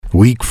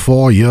week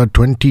 4, year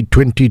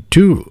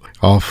 2022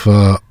 of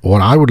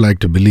what I would like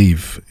to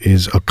believe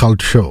is a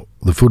cult show,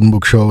 the Food and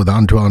Book Show with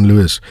Antoine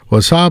Lewis.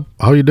 What's up?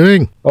 How are you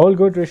doing? All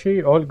good,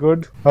 Hrishi. All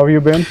good. How have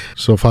you been?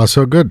 So far,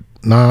 so good.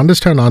 Now, I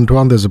understand,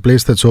 Antoine, there's a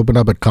place that's opened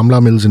up at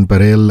Kamla Mills in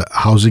Parel,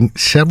 housing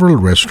several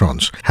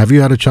restaurants. Have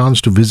you had a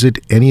chance to visit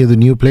any of the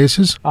new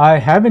places? I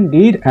have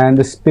indeed, and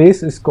the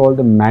space is called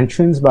the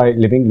Mansions by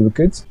Living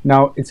Liquids.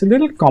 Now, it's a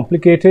little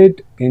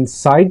complicated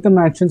inside the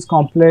Mansions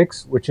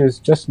complex, which is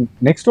just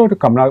next door to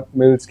Kamla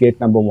Mills Gate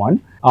number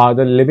 1.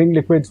 The Living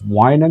Liquids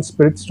wine and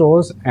spirit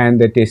stores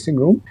and their tasting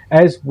room,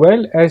 as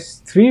well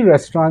as 3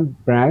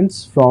 restaurant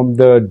brands from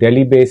the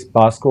Delhi-based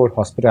Barscourt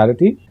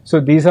Hospitality. So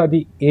these are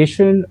the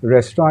Asian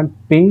restaurant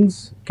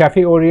Ping's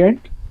Cafe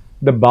Orient,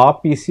 the Bar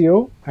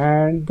PCO,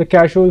 and the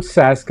casual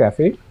Saz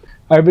Cafe.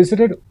 I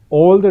visited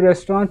all the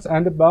restaurants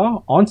and the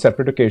bar on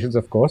separate occasions,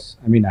 of course.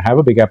 I mean, I have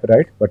a big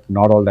appetite, but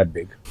not all that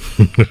big.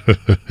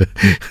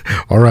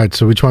 All right,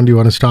 so which one do you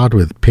want to start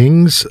with?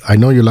 Ping's? I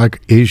know you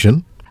like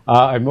Asian.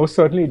 I most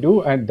certainly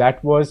do, and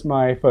that was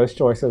my first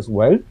choice as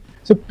well.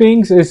 So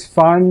Ping's is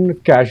fun,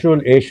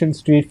 casual Asian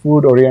street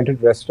food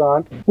oriented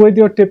restaurant with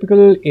your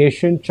typical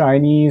Asian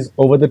Chinese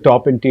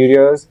over-the-top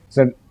interiors. It's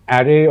an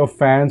array of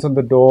fans on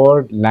the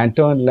door,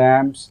 lantern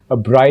lamps, a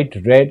bright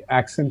red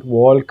accent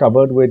wall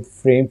covered with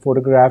framed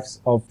photographs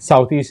of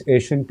Southeast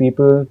Asian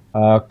people,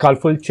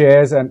 colorful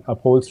chairs and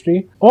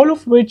upholstery, all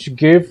of which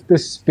give the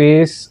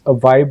space a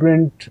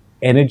vibrant,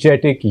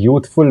 energetic,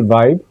 youthful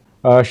vibe.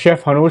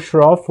 Chef Hanush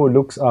Shroff, who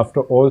looks after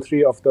all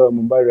 3 of the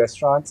Mumbai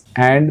restaurants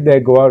and their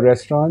Goa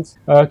restaurants,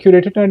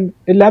 curated an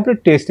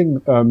elaborate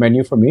tasting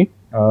menu for me,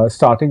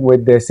 starting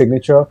with their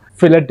signature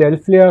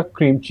Philadelphia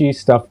cream cheese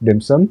stuffed dim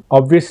sum.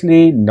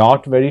 Obviously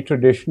not very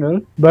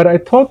traditional, but I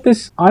thought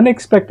this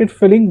unexpected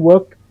filling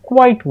worked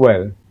quite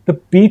well. The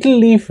beetle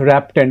leaf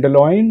wrapped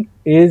tenderloin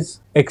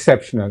is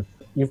exceptional.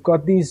 You've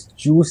got these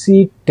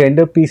juicy,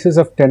 tender pieces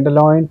of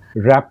tenderloin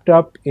wrapped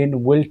up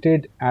in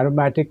wilted,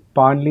 aromatic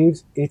palm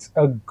leaves. It's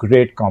a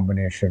great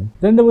combination.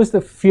 Then there was the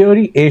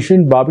fiery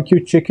Asian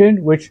barbecue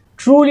chicken, which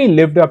truly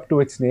lived up to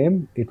its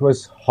name. It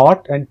was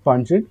hot and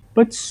pungent,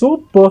 but so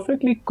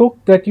perfectly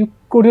cooked that you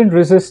couldn't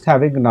resist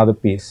having another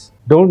piece.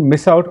 Don't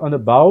miss out on the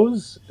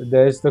baos.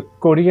 There's the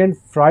Korean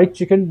fried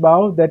chicken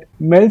bao that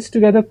melts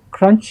together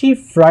crunchy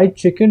fried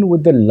chicken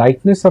with the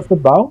lightness of the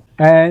bao,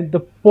 and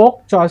the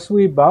pork char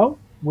siu bao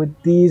with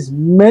these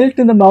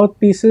melt-in-the-mouth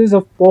pieces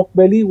of pork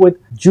belly with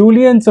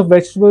juliennes of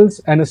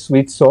vegetables and a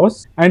sweet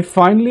sauce. And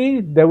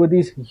finally, there were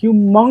these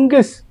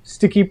humongous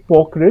sticky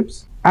pork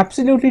ribs,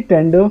 absolutely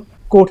tender,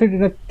 coated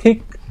in a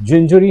thick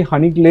gingery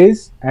honey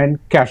glaze and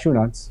cashew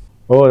nuts.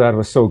 Oh, that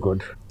was so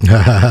good.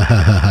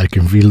 I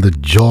can feel the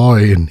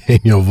joy in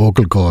your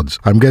vocal cords.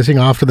 I'm guessing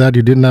after that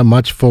you didn't have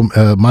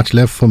much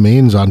left for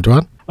mains,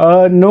 Antoine?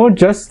 No,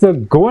 just the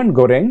Goan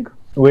goreng,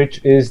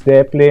 which is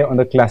their play on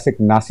the classic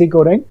nasi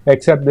goreng,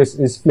 except this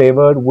is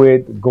flavored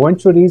with Goan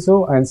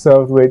chorizo and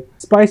served with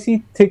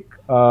spicy, thick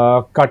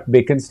cut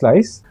bacon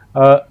slice.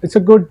 It's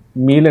a good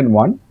meal in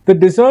one. The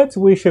desserts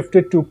we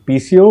shifted to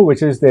PCO,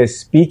 which is their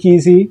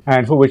speakeasy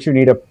and for which you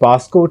need a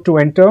passcode to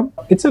enter.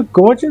 It's a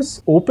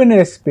gorgeous open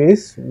air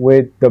space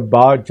with the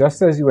bar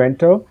just as you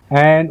enter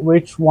and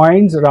which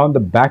winds around the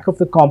back of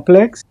the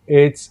complex.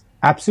 It's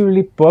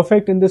absolutely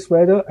perfect in this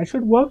weather and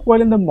should work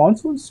well in the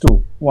monsoons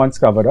too, once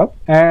covered up.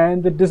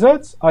 And the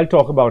desserts I'll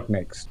talk about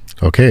next.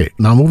 Okay,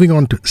 now moving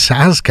on to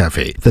Saz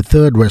Cafe, the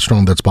 3rd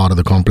restaurant that's part of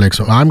the complex.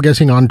 I'm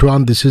guessing,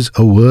 Antoine, this is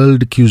a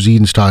world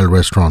cuisine style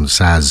restaurant,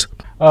 Saz.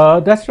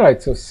 That's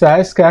right. So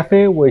Saz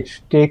Cafe,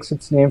 which takes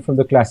its name from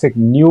the classic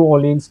New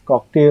Orleans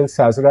cocktail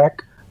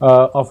Sazerac,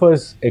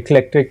 offers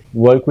eclectic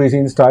world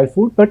cuisine style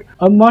food, but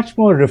a much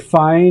more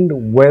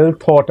refined, well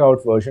thought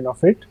out version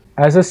of it.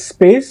 As a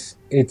space,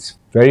 it's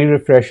very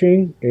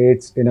refreshing.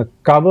 It's in a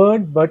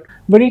covered but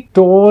very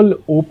tall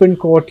open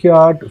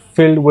courtyard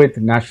filled with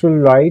natural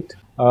light.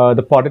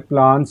 The potted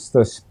plants,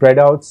 the spread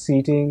out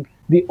seating,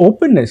 the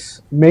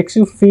openness makes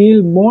you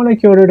feel more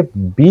like you're at a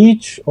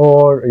beach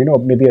or,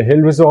 maybe a hill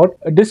resort,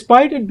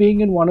 despite it being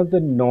in one of the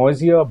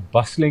noisier,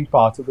 bustling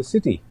parts of the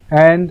city.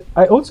 And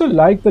I also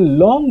like the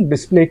long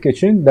display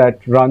kitchen that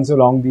runs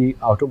along the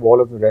outer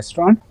wall of the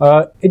restaurant.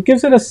 It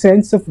gives it a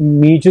sense of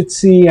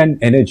immediacy and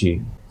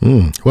energy.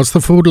 What's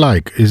the food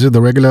like? Is it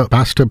the regular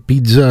pasta,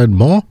 pizza and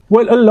more?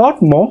 Well, a lot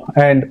more,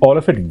 and all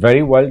of it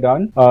very well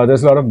done.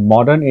 There's a lot of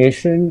modern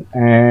Asian,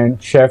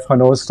 and Chef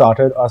Hano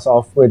started us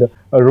off with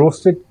a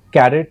roasted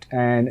carrot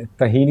and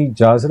tahini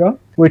jazra,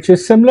 which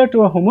is similar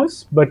to a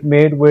hummus but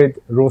made with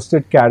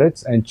roasted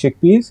carrots and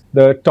chickpeas.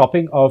 The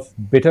topping of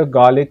bitter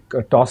garlic,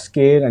 tossed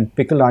kale and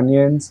pickled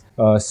onions,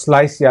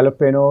 sliced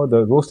jalapeno,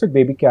 the roasted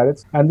baby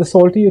carrots and the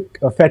salty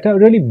feta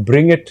really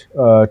bring it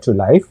to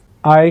life.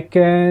 I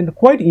can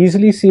quite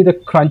easily see the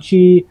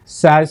crunchy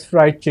Saz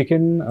fried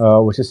chicken,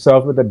 which is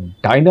served with a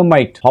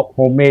dynamite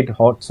homemade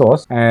hot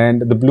sauce,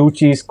 and the blue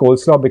cheese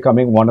coleslaw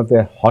becoming one of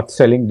their hot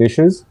selling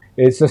dishes.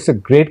 It's just a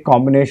great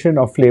combination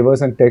of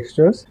flavors and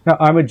textures. Now,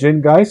 I'm a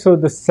gin guy, so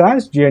the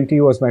Saz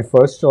GNT was my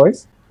first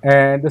choice.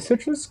 And the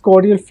citrus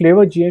cordial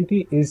flavor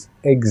G&T is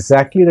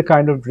exactly the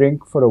kind of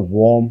drink for a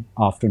warm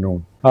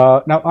afternoon.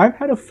 Now, I've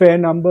had a fair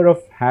number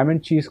of ham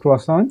and cheese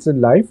croissants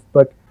in life,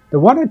 but the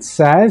one at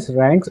Saz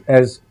ranks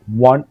as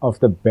one of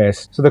the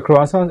best. So the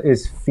croissant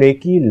is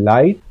flaky,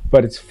 light,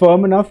 but it's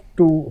firm enough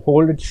to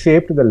hold its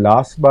shape to the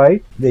last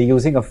bite. They're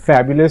using a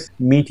fabulous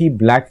meaty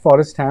black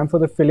forest ham for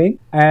the filling,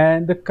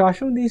 and the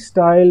Kashundi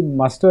style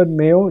mustard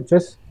mayo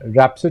just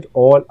wraps it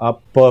all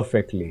up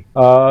perfectly.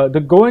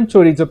 The Goan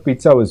chorizo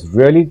pizza was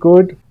really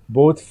good,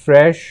 both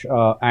fresh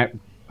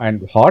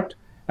and hot,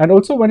 and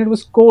also when it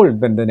was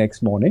cold then the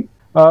next morning.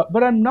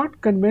 But I'm not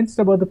convinced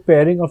about the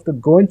pairing of the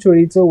Goan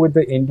chorizo with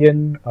the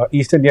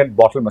East Indian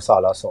bottle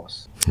masala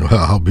sauce. Well,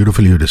 how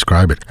beautifully you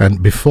describe it.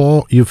 And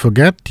before you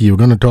forget, you're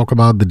going to talk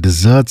about the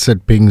desserts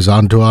at Ping's.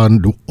 Antoine,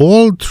 do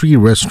all three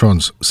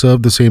restaurants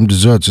serve the same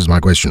desserts is my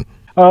question.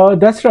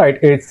 That's right.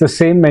 It's the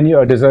same menu,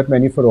 a dessert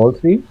menu for all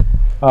three.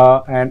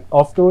 And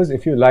of those,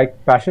 if you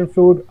like passion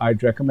fruit,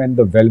 I'd recommend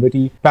the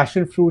velvety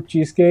passion fruit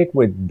cheesecake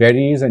with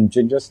berries and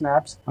ginger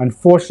snaps.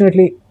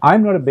 Unfortunately,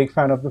 I'm not a big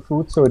fan of the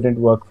fruit, so it didn't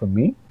work for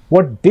me.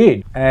 What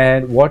did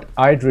and what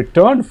I'd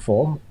return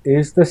for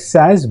is the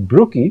Saz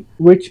Brookie,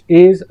 which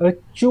is a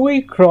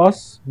chewy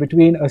cross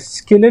between a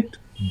skillet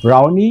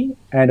brownie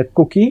and a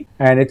cookie,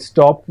 and it's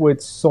topped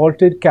with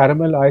salted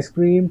caramel ice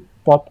cream,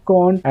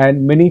 popcorn,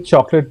 and mini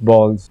chocolate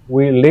balls.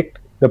 We licked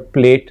the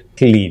plate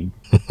clean.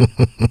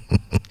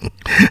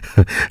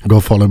 Go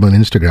follow him on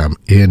Instagram,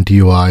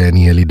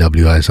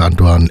 ANTOINELEWIS,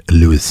 Antoine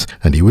Lewis.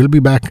 And he will be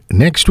back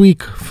next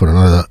week for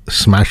another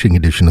smashing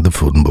edition of the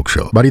Food and Book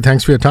Show. Buddy,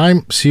 thanks for your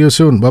time. See you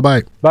soon.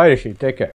 Bye-bye. Bye, Hrishi. Take care.